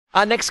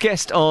Our next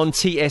guest on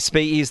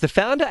TSB is the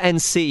founder and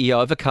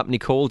CEO of a company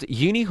called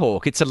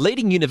UniHawk. It's a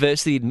leading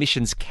university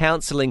admissions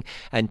counselling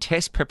and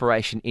test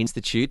preparation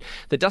institute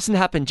that doesn't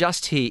happen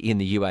just here in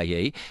the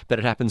UAE, but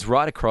it happens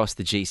right across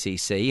the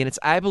GCC, and it's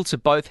able to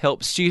both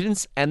help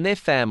students and their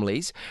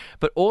families,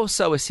 but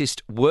also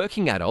assist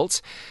working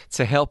adults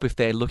to help if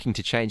they're looking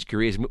to change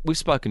careers. We've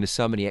spoken to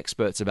so many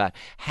experts about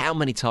how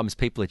many times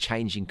people are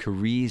changing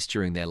careers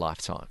during their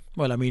lifetime.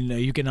 Well, I mean,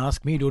 you can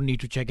ask me. Don't need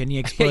to check any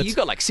experts. Yeah, you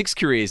got like 6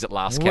 careers at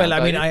last count. Well, I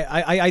mean,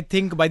 I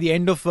think by the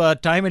end of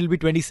time, it'll be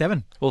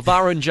 27. Well,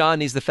 Varun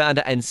Jain is the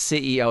founder and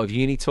CEO of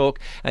UniHawk,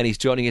 and he's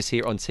joining us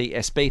here on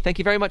TSB. Thank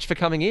you very much for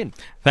coming in.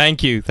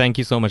 Thank you. Thank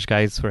you so much,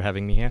 guys, for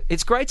having me here.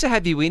 It's great to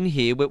have you in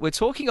here. We're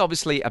talking,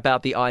 obviously,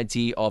 about the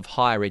idea of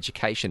higher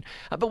education.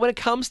 But when it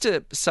comes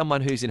to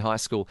someone who's in high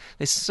school,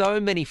 there's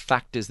so many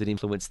factors that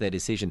influence their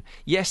decision.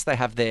 Yes, they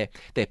have their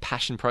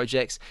passion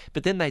projects,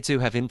 but then they do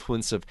have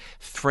influence of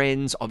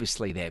friends, obviously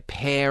their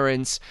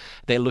parents.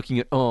 They're looking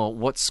at,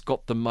 what's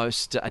got the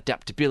most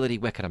adaptability?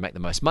 Where can I make the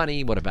most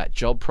money? What about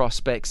job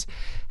prospects?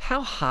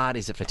 How hard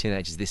is it for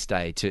teenagers this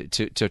day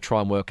to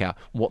try and work out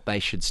what they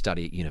should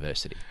study at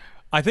university?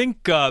 I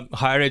think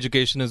higher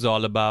education is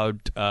all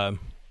about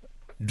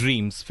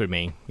dreams for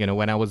me. You know,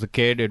 when I was a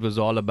kid, it was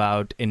all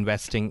about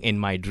investing in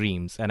my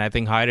dreams. And I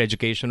think higher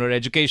education or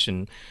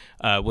education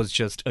was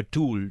just a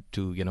tool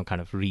to,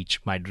 kind of reach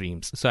my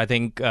dreams. So I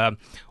think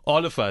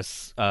all of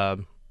us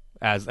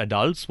as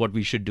adults, what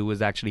we should do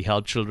is actually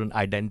help children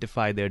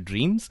identify their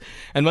dreams.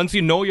 And once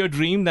you know your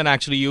dream, then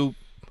actually you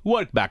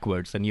work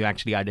backwards and you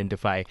actually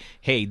identify,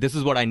 hey, this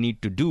is what I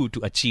need to do to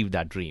achieve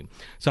that dream.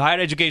 So higher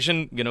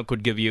education,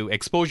 could give you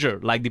exposure,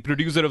 like the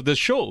producer of this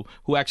show,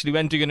 who actually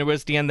went to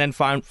university and then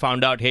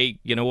found out, hey,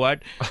 you know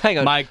what? Hang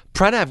on,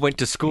 Pranav went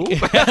to school?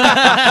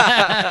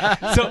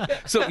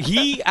 So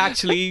he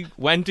actually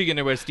went to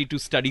university to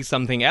study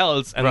something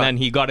else, and then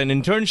he got an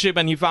internship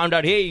and he found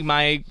out, hey,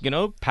 my,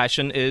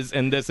 passion is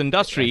in this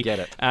industry. I get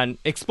it. And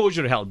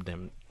exposure helped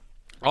him.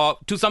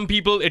 To some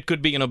people, it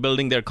could be,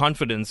 building their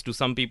confidence. To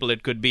some people,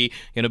 it could be,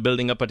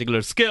 building a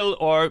particular skill,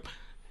 or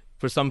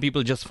for some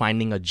people, just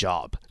finding a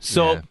job.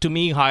 So to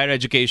me, higher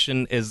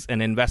education is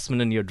an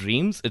investment in your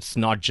dreams. It's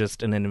not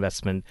just an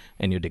investment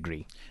in your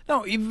degree.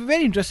 Now,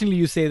 very interestingly,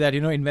 you say that,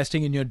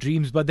 investing in your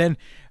dreams, but then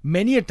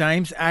many a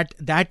times at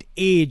that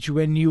age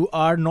when you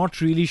are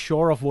not really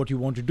sure of what you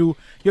want to do,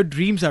 your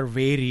dreams are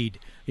varied.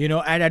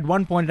 At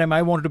one point in time,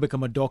 I wanted to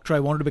become a doctor. I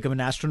wanted to become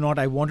an astronaut.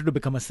 I wanted to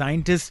become a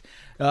scientist.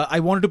 I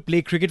wanted to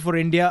play cricket for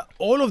India.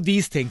 All of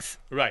these things.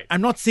 Right.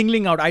 I'm not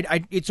singling out.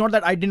 It's not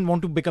that I didn't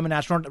want to become an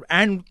astronaut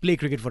and play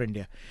cricket for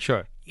India.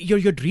 Sure.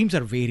 Your dreams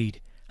are varied.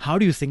 How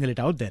do you single it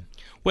out then?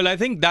 Well, I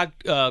think that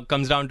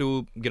comes down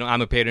to,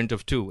 I'm a parent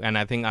of 2, and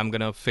I think I'm going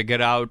to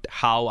figure out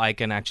how I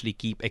can actually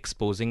keep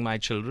exposing my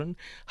children,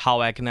 how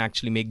I can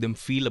actually make them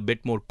feel a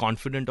bit more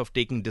confident of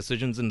taking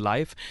decisions in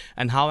life,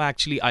 and how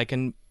actually I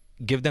can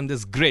give them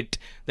this grit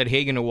that,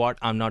 hey, you know what,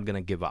 I'm not going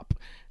to give up.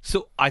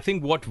 So I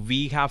think what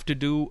we have to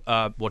do,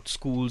 what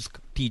schools,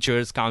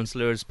 teachers,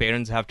 counselors,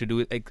 parents have to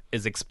do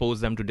is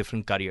expose them to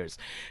different careers.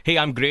 Hey,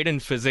 I'm great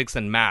in physics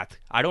and math.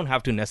 I don't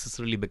have to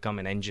necessarily become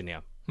an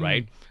engineer,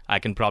 right? I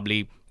can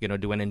probably,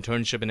 do an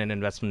internship in an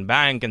investment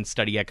bank and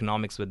study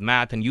economics with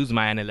math and use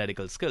my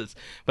analytical skills.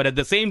 But at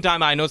the same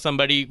time, I know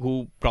somebody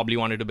who probably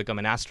wanted to become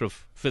an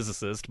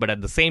astrophysicist, but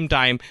at the same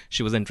time,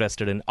 she was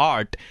interested in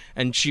art,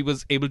 and she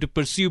was able to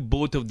pursue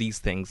both of these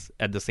things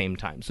at the same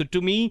time. So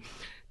to me,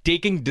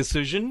 taking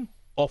decision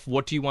of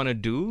what you want to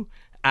do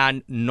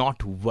and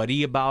not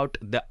worry about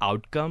the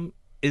outcome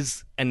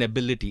is an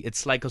ability.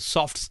 It's like a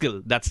soft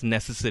skill that's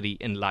necessary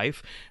in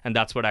life, and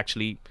that's what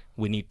actually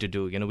we need to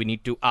do. We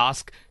need to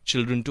ask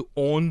children to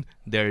own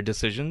their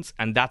decisions,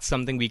 and that's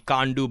something we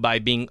can't do by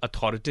being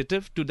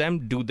authoritative to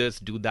them, do this,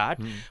 do that.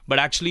 But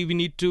actually we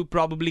need to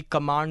probably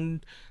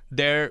command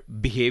their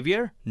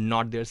behavior,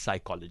 not their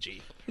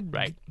psychology,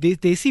 right?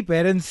 They see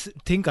parents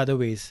think other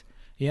ways.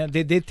 Yeah,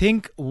 they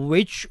think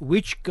which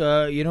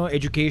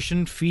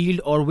education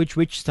field or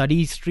which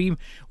study stream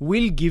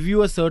will give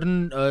you a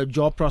certain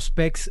job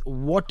prospects.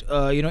 What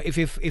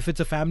if it's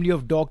a family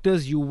of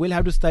doctors, you will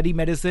have to study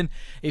medicine.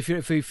 If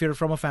you're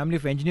from a family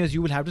of engineers,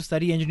 you will have to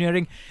study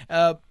engineering.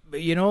 I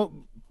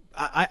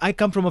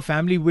come from a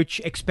family which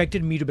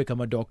expected me to become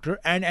a doctor,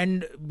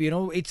 and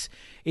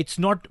it's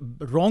not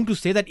wrong to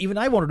say that even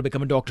I wanted to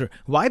become a doctor.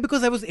 Why?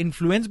 Because I was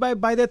influenced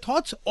by their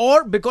thoughts,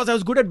 or because I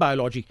was good at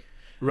biology.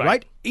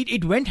 Right?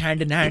 It went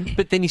hand in hand.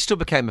 But then you still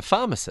became a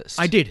pharmacist.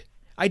 I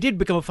did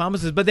become a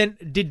pharmacist, but then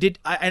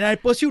I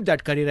pursued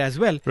that career as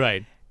well.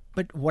 Right.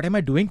 But what am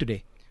I doing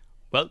today?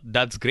 Well,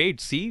 that's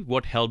great. See,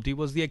 what helped you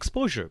was the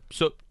exposure.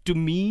 So to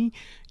me,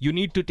 you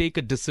need to take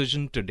a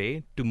decision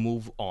today to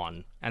move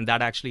on. And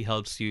that actually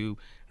helps you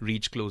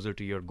reach closer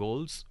to your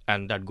goals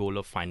and that goal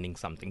of finding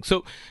something.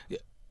 So,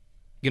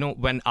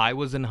 when I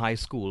was in high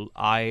school,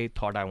 I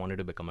thought I wanted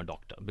to become a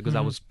doctor because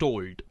I was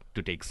told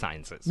to take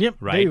sciences. Yep,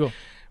 right? there you go.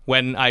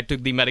 when I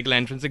took the medical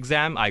entrance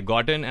exam, I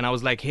got in and I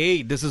was like,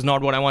 hey, this is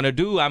not what I want to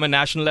do. I'm a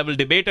national level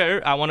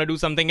debater. I want to do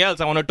something else.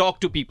 I want to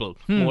talk to people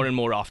more and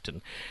more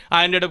often.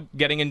 I ended up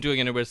getting into a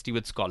university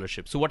with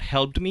scholarship. So what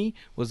helped me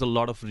was a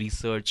lot of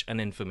research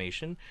and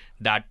information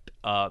that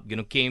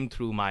came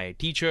through my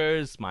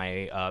teachers,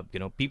 my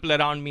people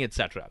around me,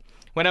 etc.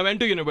 When I went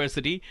to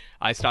university,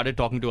 I started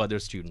talking to other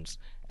students,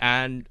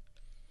 and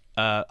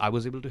I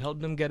was able to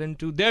help them get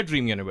into their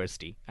dream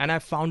university. And I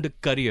found a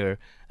career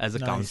as a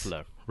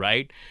counselor,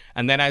 right?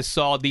 And then I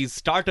saw these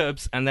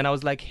startups, and then I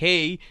was like,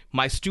 hey,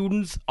 my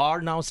students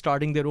are now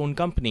starting their own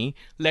company.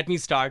 Let me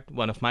start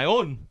one of my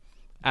own.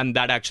 And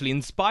that actually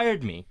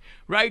inspired me,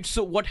 right?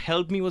 So what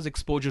helped me was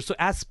exposure. So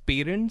as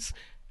parents,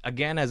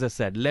 again, as I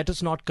said, let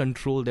us not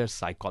control their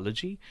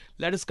psychology.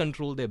 Let us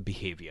control their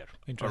behavior.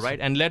 All right.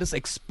 And let us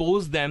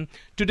expose them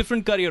to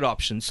different career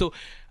options. So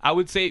I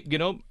would say,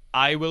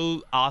 I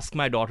will ask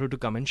my daughter to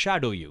come and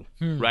shadow you,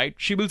 right?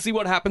 She will see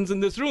what happens in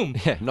this room.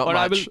 Yeah, not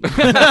much.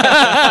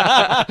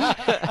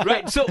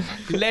 Right. So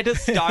let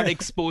us start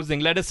exposing.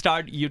 Let us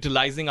start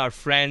utilizing our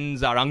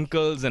friends, our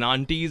uncles and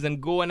aunties,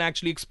 and go and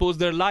actually expose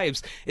their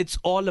lives. It's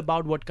all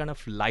about what kind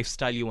of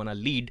lifestyle you want to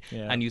lead,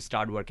 and you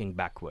start working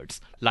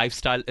backwards.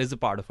 Lifestyle is a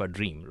part of our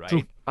dream, right?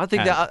 True. I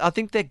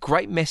think they're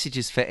great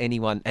messages for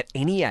anyone at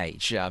any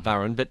age,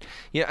 Varun. But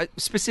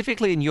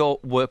specifically in your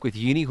work with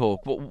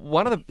UniHawk,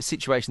 one of the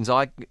situations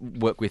I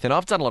work with, and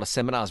I've done a lot of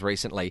seminars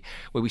recently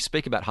where we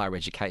speak about higher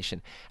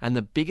education, and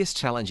the biggest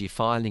challenge you're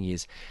finding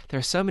is there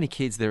are so many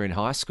kids that are in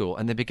high school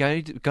and they're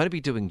going to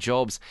be doing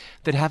jobs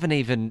that haven't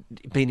even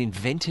been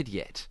invented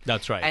yet.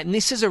 That's right. And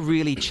this is a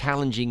really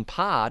challenging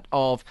part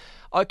of,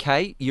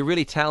 okay, you're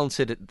really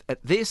talented at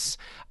this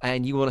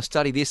and you want to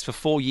study this for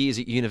 4 years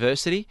at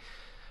university.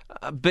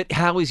 But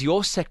how is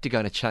your sector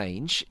going to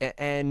change?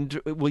 And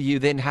will you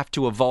then have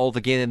to evolve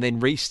again and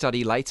then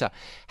restudy later?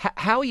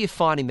 How are you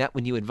finding that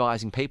when you're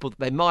advising people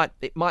that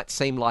it might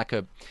seem like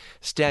a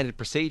standard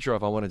procedure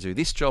of I want to do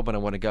this job and I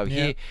want to go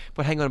here,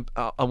 but hang on,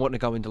 I want to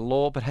go into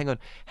law, but hang on,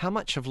 how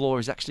much of law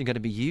is actually going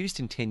to be used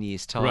in 10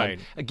 years' time,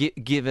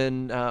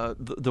 given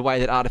the way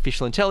that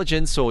artificial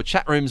intelligence or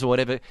chat rooms or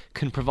whatever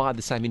can provide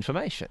the same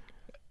information?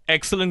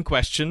 Excellent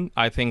question.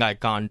 I think I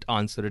can't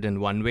answer it in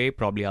one way.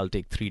 Probably I'll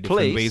take 3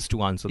 different ways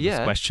to answer this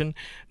question.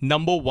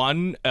 Number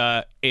one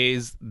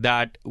is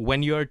that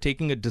when you're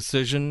taking a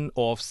decision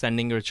of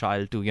sending your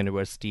child to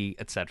university,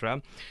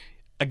 etc.,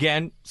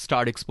 again,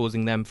 start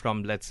exposing them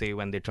from, let's say,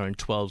 when they turn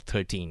 12,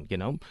 13,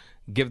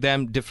 give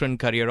them different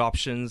career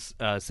options,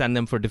 send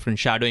them for different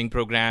shadowing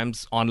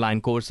programs, online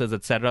courses,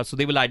 etc. So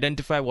they will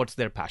identify what's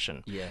their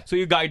passion. So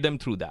you guide them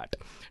through that.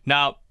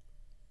 Now,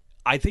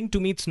 I think to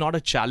me, it's not a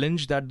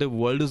challenge that the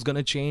world is going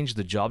to change,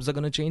 the jobs are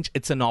going to change.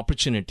 It's an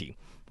opportunity,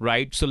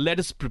 right? So let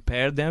us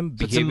prepare them.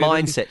 So it's a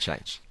mindset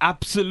change.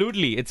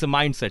 Absolutely. It's a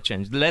mindset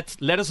change.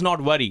 Let us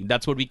not worry.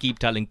 That's what we keep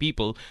telling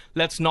people.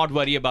 Let's not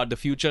worry about the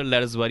future.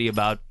 Let us worry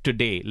about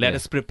today. Let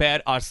us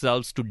prepare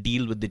ourselves to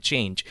deal with the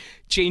change.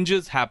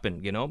 Changes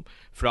happen,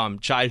 from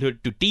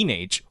childhood to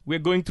teenage. We're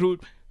going through,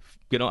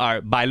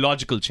 our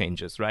biological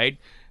changes, right?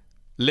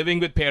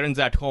 Living with parents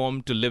at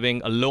home to living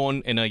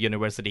alone in a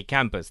university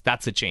campus,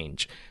 that's a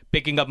change.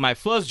 Picking up my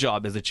first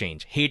job is a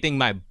change. Hating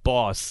my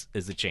boss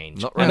is a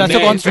change. That's a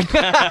constant.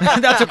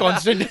 That's a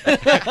constant.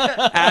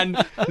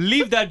 And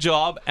leave that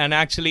job and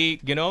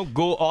actually,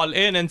 go all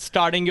in, and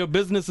starting your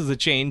business is a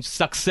change.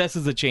 Success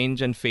is a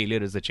change and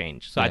failure is a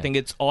change. So I think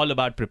it's all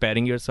about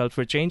preparing yourself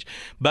for change.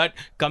 But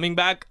coming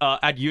back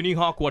at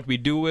UniHawk, what we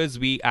do is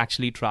we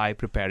actually try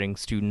preparing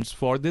students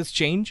for this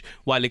change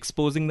while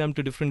exposing them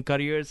to different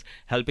careers,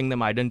 helping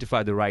them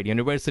identify the right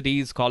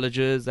universities,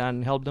 colleges,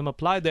 and help them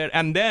apply there.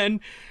 And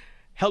then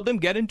help them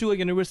get into a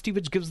university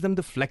which gives them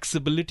the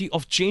flexibility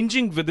of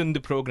changing within the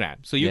program.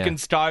 So you can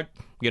start,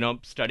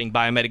 studying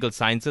biomedical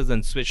sciences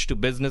and switch to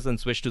business and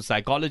switch to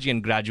psychology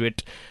and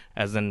graduate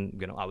as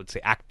an, I would say,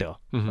 actor.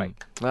 Right?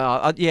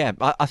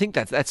 I think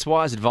that's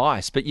wise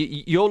advice. But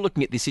you're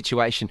looking at this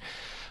situation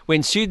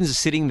when students are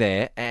sitting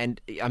there, and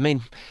I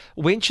mean,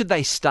 when should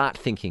they start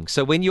thinking?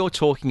 So when you're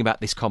talking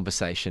about this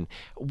conversation,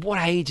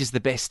 what age is the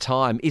best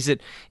time? Is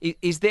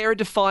there a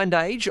defined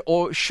age,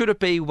 or should it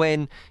be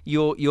when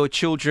your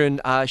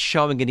children are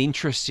showing an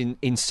interest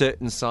in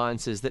certain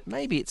sciences that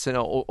maybe it's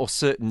or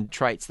certain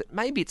traits that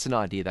maybe it's an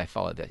idea they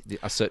follow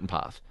a certain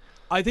path?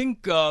 I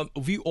think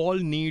we all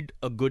need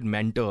a good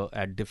mentor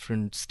at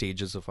different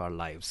stages of our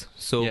lives.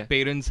 So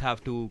parents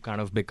have to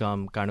kind of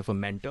become kind of a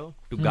mentor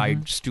to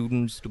guide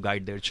students, to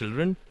guide their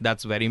children.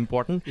 That's very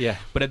important.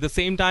 But at the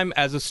same time,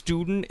 as a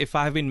student, if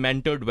I have been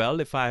mentored well,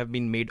 if I have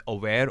been made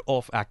aware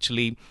of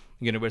actually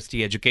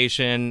university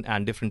education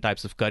and different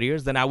types of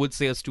careers, then I would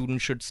say a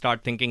student should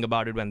start thinking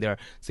about it when they're,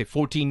 say,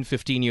 14,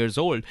 15 years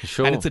old.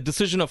 And it's a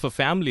decision of a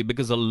family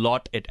because a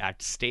lot is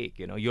at stake.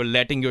 You're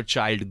letting your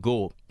child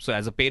go. So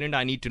as a parent,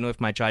 I need to know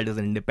if my child is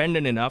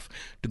independent enough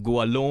to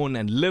go alone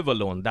and live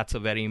alone. That's a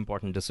very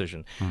important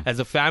decision. As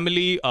a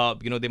family,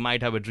 they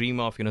might have a dream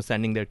of,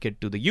 sending their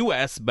kid to the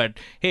US, but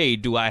hey,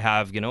 do I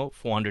have,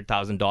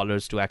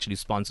 $400,000 to actually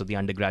sponsor the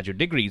undergraduate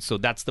degree? So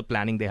that's the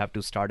planning they have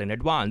to start in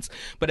advance.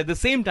 But at the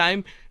same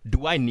time,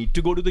 do I need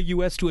to go to the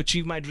US to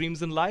achieve my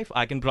dreams in life?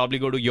 I can probably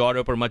go to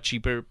Europe or much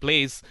cheaper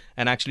place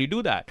and actually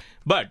do that.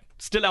 But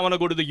still, I want to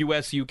go to the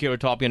US, UK, or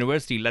top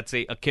university. Let's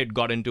say a kid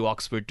got into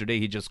Oxford today.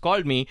 He just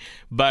called me,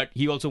 but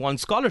he also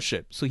wants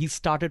scholarship. So he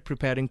started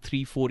preparing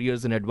 3-4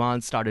 years in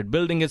advance, started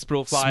building his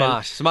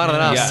profile. Smarter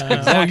than us. Yeah,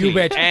 exactly. Oh, you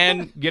bet.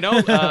 And,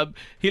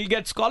 he'll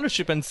get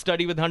scholarship and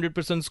study with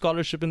 100%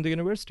 scholarship in the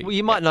university. Well,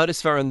 you might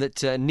notice, Varun,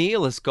 that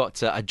Neil has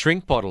got a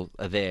drink bottle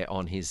there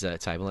on his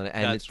table, and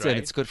That's it's, right.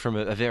 it's good from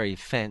a very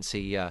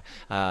fancy,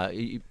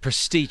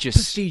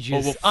 prestigious.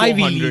 Over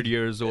Ivy 400 League.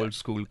 years old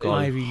school called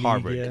Ivy League,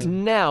 Harvard. yeah.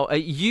 Now,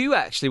 you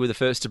actually were the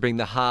first to bring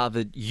the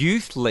Harvard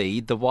Youth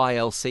Lead, the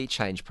YLC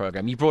Change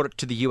program. You brought it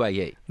to the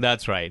UAE.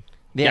 That's right.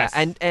 Yeah,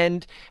 Yes.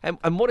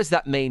 and what does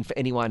that mean for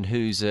anyone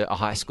who's a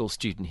high school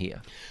student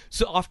here?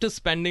 So after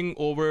spending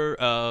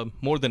over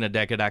more than a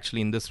decade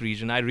actually in this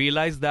region, I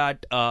realized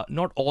that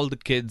not all the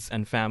kids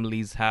and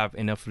families have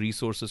enough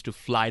resources to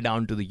fly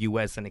down to the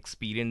US and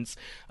experience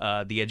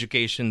the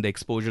education, the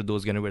exposure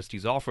those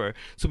universities offer.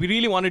 So we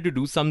really wanted to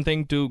do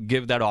something to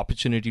give that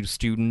opportunity to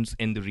students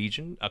in the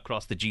region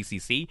across the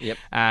GCC. Yep.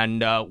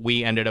 And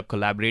we ended up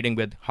collaborating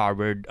with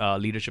Harvard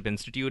Leadership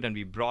Institute, and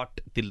we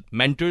brought the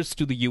mentors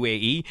to the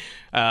UAE.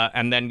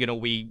 And then,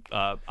 we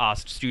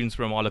asked students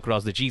from all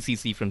across the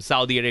GCC, from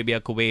Saudi Arabia,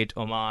 Kuwait,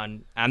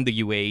 Oman, and the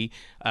UAE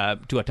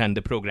to attend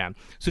the program.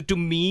 So to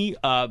me,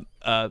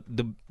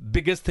 the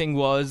biggest thing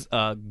was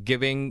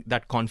giving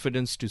that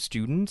confidence to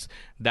students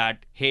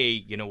that, hey,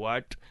 you know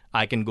what?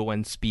 I can go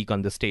and speak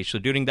on the stage. So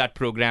during that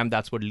program,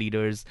 that's what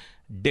leaders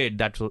did.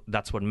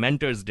 That's what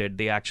mentors did.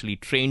 They actually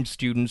trained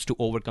students to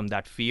overcome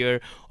that fear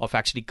of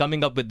actually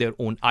coming up with their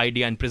own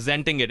idea and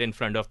presenting it in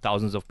front of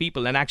thousands of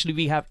people. And actually,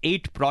 we have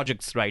 8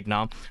 projects right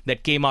now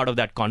that came out of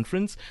that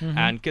conference.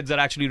 And kids are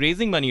actually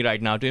raising money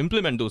right now to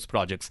implement those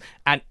projects.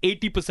 And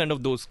 80%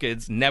 of those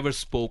kids never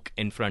spoke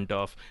in front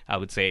of, I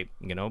would say,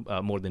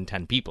 more than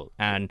 10 people.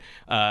 And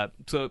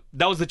so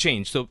that was the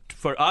change. So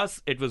for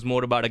us, it was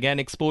more about, again,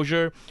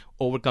 exposure,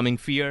 overcoming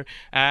fear,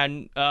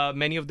 and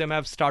many of them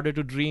have started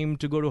to dream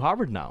to go to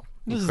Harvard now.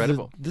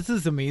 Incredible. This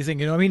is amazing.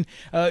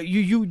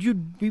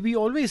 We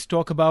always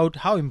talk about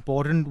how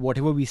important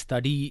whatever we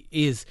study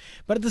is,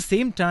 but at the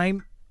same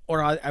time,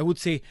 or I would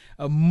say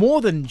more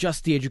than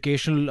just the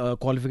educational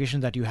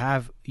qualifications that you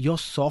have, your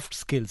soft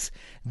skills.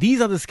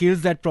 These are the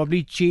skills that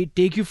probably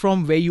take you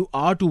from where you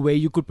are to where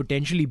you could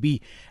potentially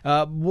be.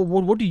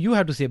 What do you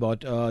have to say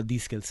about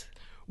these skills?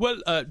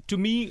 Well, to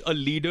me, a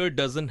leader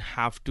doesn't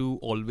have to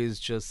always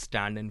just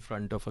stand in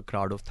front of a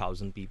crowd of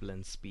 1,000 people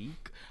and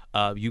speak.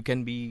 You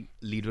can be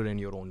leader in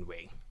your own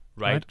way,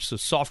 right? So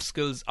soft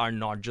skills are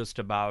not just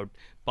about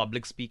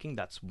public speaking.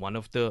 That's one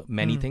of the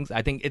many things.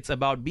 I think it's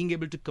about being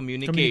able to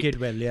communicate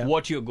well, yeah.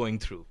 what you're going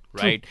through,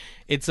 right?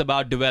 It's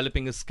about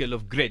developing a skill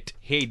of grit.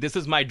 Hey, this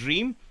is my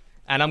dream,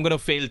 and I'm going to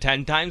fail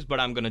 10 times, but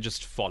I'm going to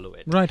just follow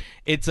it. Right.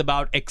 It's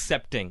about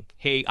accepting.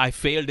 Hey, I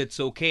failed. It's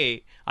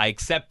okay. I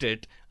accept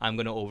it. I'm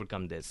going to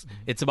overcome this.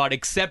 It's about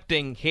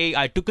accepting, hey,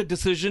 I took a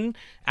decision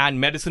and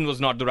medicine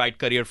was not the right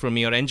career for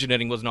me, or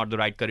engineering was not the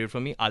right career for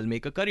me. I'll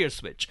make a career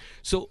switch.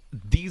 So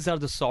these are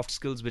the soft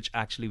skills which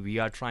actually we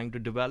are trying to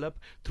develop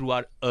through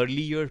our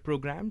early year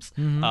programs,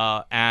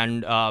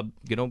 and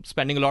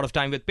spending a lot of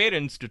time with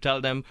parents to tell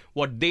them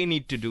what they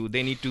need to do.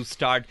 They need to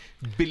start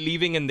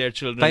believing in their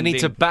children. They need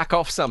to back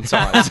off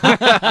sometimes.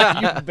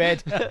 You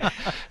bet.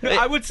 No,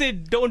 I would say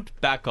don't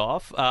back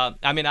off.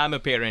 I'm a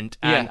parent,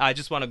 and I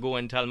just want to go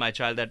and tell my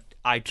child that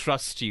I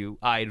trust you.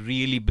 I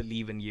really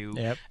believe in you.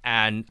 Yep.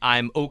 And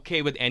I'm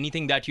okay with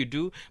anything that you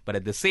do. But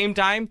at the same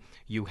time,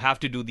 you have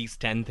to do these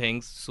 10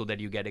 things so that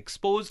you get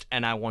exposed.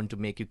 And I want to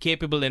make you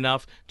capable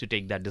enough to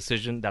take that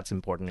decision. That's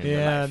important in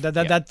your life.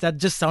 That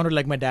just sounded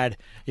like my dad.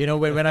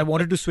 When I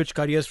wanted to switch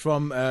careers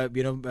from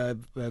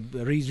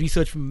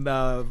research,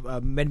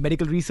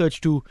 medical research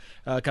to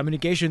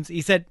communications,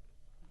 he said,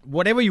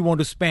 whatever you want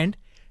to spend,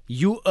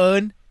 you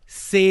earn,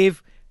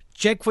 save,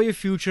 check for your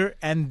future,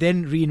 and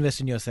then reinvest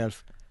in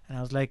yourself. And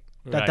I was like,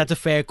 Right. that's a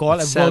fair call.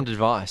 That's sound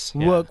advice.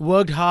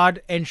 Worked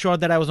hard,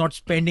 ensured that I was not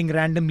spending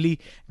randomly,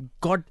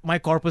 got my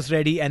corpus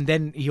ready, and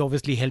then he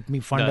obviously helped me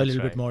fund a That's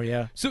little bit right. more.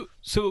 Yeah.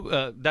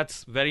 So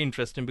that's very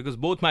interesting because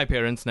both my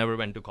parents never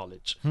went to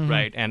college,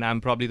 right? And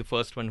I'm probably the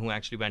first one who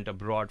actually went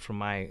abroad from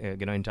my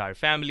entire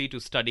family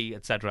to study,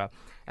 etc.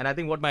 And I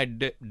think what my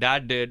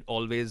dad did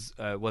always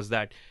was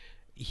that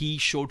he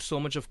showed so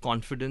much of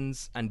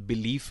confidence and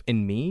belief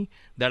in me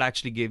that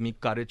actually gave me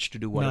courage to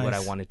do whatever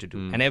Nice. I wanted to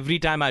do. And every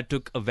time I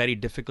took a very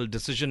difficult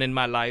decision in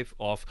my life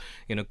of,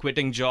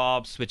 quitting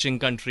jobs, switching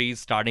countries,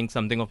 starting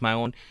something of my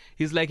own,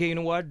 he's like, hey, you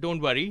know what? Don't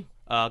worry.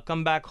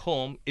 come back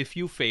home if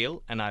you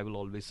fail, and I will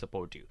always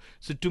support you.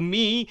 So to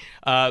me,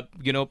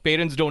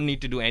 parents don't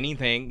need to do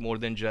anything more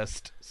than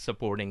just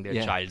supporting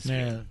their child's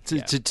dream.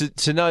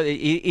 To know,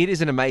 it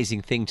is an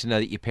amazing thing to know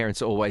that your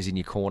parents are always in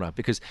your corner,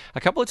 because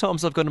a couple of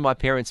times I've gone to my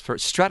parents for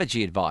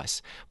strategy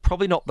advice,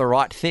 probably not the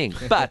right thing,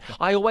 but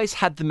I always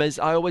had them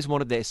I always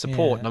wanted their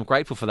support, and I'm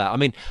grateful for that. I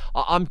mean,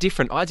 I'm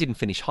different. I didn't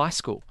finish high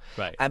school,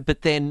 right?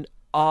 But then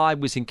I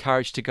was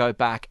encouraged to go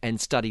back and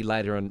study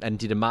later on, and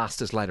did a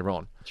master's later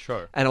on.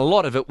 Sure. And a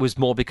lot of it was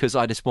more because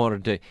I just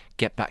wanted to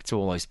get back to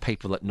all those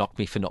people that knocked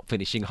me for not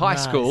finishing high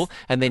school,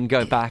 and then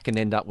go back and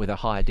end up with a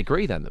higher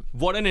degree than them.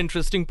 What an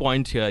interesting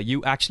point here.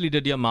 You actually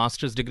did your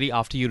master's degree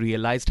after you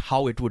realized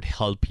how it would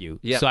help you.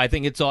 Yep. So I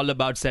think it's all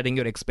about setting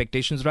your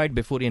expectations right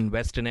before you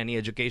invest in any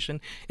education.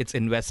 It's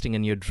investing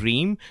in your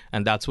dream,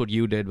 and that's what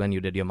you did when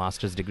you did your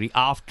master's degree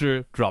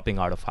after dropping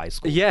out of high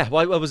school. Yeah,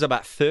 well, I was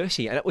about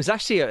 30, and it was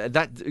actually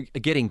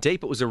getting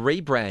deep. It was a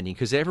rebranding,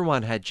 because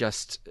everyone had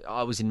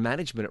I was in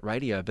management at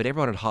radio, but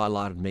everyone had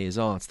highlighted me as,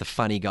 it's the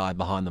funny guy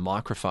behind the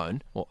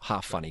microphone, or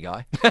half funny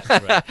guy.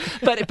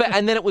 but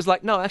and then it was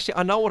like, no, actually,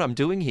 I know what I'm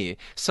doing here.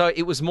 So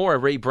it was more a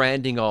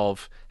rebranding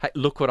of, hey,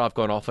 look what I've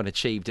gone off and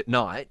achieved at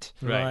night,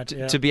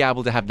 to be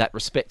able to have that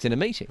respect in a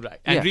meeting. Right.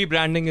 And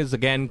rebranding is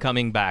again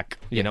coming back,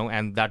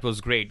 and that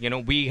was great.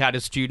 We had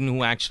a student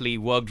who actually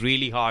worked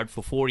really hard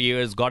for 4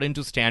 years, got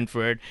into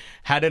Stanford,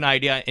 had an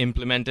idea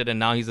implemented, and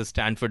now he's a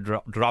Stanford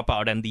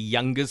dropout and the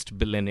youngest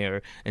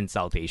billionaire in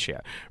South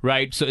Asia,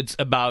 right? So it's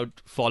about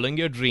following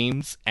your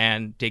dreams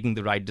and taking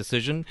the right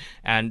decision.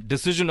 And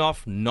decision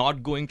of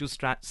not going to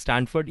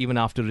Stanford even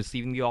after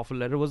receiving the offer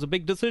letter was a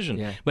big decision.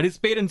 Yeah. But his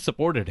parents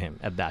supported him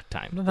at that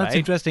time. No, that's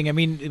interesting. I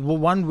mean,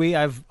 one way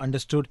I've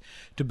understood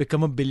to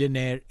become a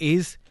billionaire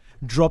is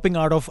dropping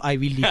out of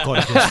Ivy League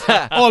colleges.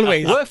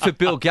 Always. Work for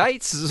Bill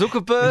Gates,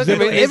 Zuckerberg.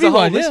 There's a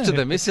whole list of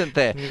them, isn't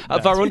there?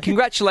 Varun,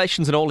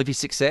 congratulations on all of your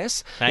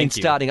success in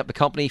starting up the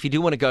company. If you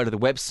do want to go to the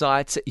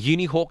website,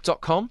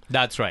 unihawk.com.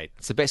 That's right.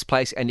 It's the best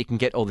place, and you can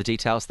get all the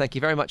details. Thank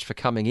you very much for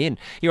coming in.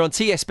 You're on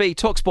TSB,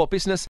 Talk Sport Business.